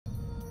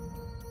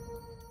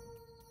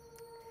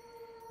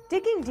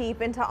Digging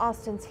deep into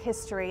Austin's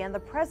history and the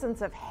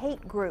presence of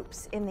hate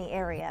groups in the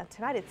area.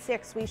 Tonight at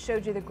 6, we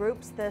showed you the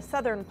groups the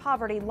Southern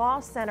Poverty Law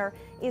Center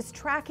is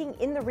tracking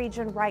in the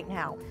region right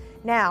now.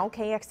 Now,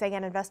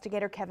 KXAN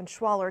investigator Kevin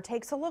Schwaller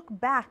takes a look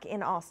back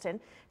in Austin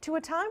to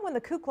a time when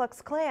the Ku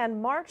Klux Klan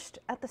marched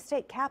at the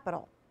state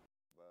capitol.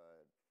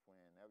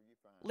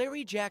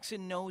 Larry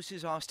Jackson knows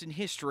his Austin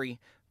history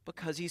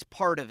because he's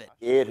part of it.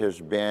 It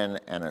has been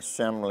an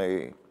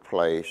assembly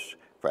place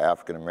for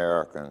African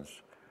Americans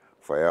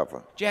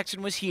forever.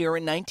 Jackson was here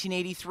in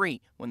 1983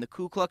 when the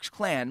Ku Klux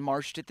Klan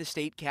marched at the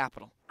state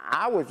capitol.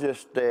 I was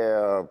just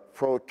there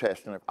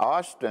protesting.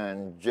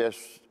 Austin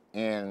just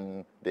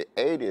in the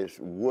 80s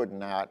would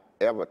not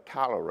ever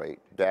tolerate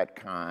that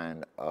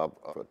kind of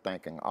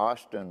thinking.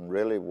 Austin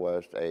really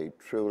was a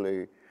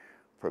truly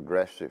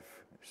progressive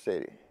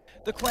city.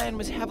 The Klan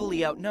was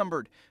heavily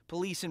outnumbered.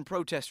 Police and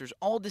protesters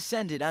all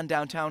descended on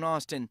downtown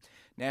Austin.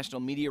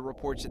 National media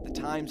reports at the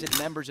time said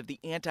members of the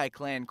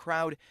anti-Klan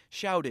crowd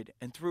shouted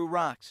and threw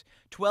rocks.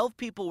 12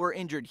 people were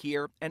injured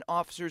here, and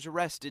officers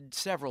arrested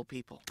several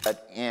people.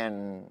 But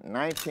in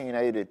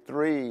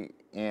 1983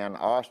 in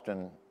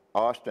Austin,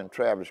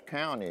 Travis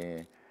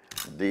County,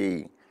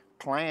 the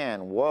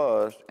Klan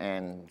was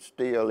and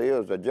still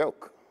is a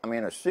joke. I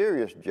mean, a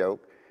serious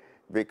joke,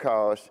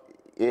 because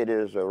it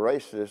is a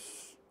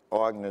racist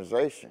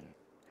organization,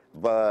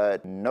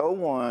 but no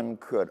one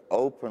could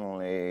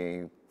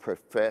openly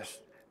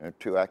profess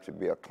to actually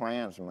be a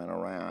Klansman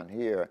around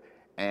here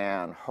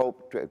and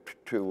hope to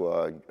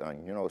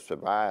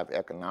survive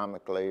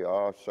economically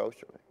or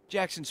socially.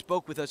 Jackson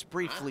spoke with us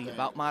briefly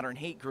about modern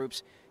hate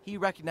groups. He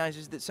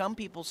recognizes that some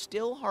people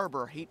still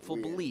harbor hateful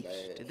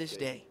beliefs to this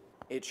day.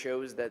 It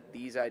shows that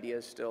these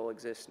ideas still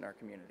exist in our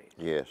communities.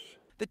 Yes.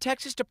 The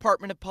Texas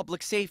Department of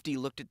Public Safety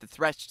looked at the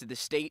threats to the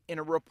state in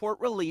a report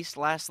released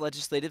last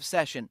legislative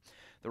session.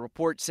 The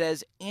report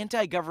says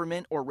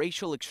anti-government or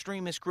racial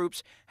extremist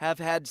groups have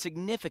had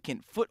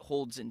significant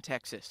footholds in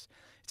Texas.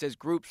 It says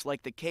groups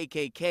like the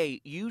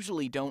KKK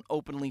usually don't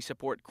openly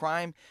support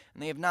crime,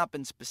 and they have not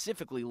been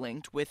specifically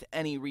linked with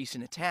any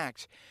recent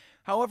attacks.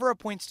 However, it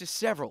points to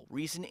several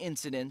recent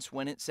incidents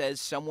when it says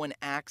someone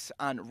acts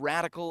on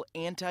radical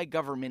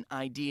anti-government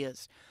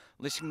ideas.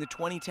 Listing the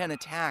 2010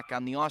 attack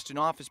on the Austin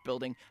office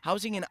building,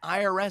 housing an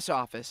IRS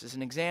office as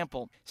an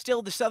example.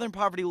 Still, the Southern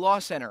Poverty Law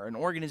Center, an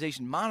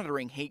organization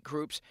monitoring hate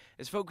groups,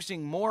 is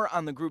focusing more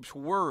on the group's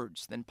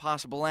words than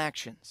possible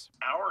actions.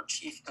 Our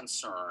chief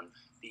concern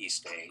these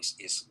days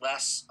is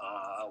less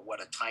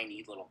what a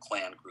tiny little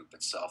Klan group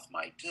itself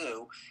might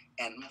do,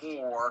 and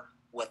more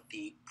what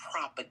the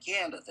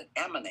propaganda that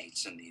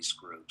emanates in these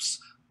groups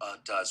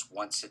does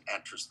once it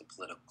enters the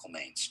political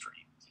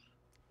mainstream.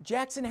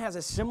 Jackson has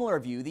a similar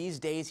view. These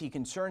days, he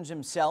concerns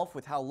himself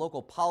with how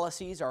local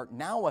policies are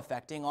now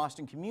affecting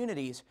Austin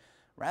communities,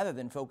 rather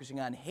than focusing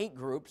on hate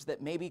groups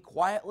that may be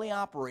quietly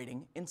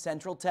operating in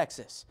Central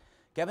Texas.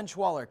 Kevin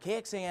Schwaller,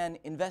 KXAN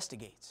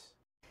investigates.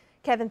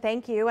 Kevin,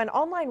 thank you. And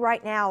online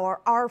right now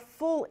are our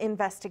full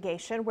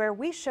investigation, where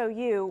we show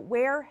you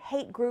where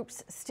hate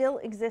groups still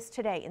exist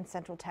today in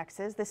Central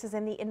Texas. This is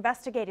in the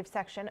investigative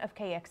section of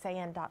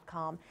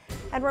KXAN.com.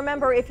 And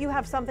remember, if you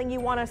have something you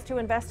want us to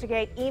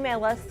investigate,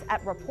 email us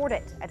at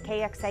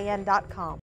report@kxan.com.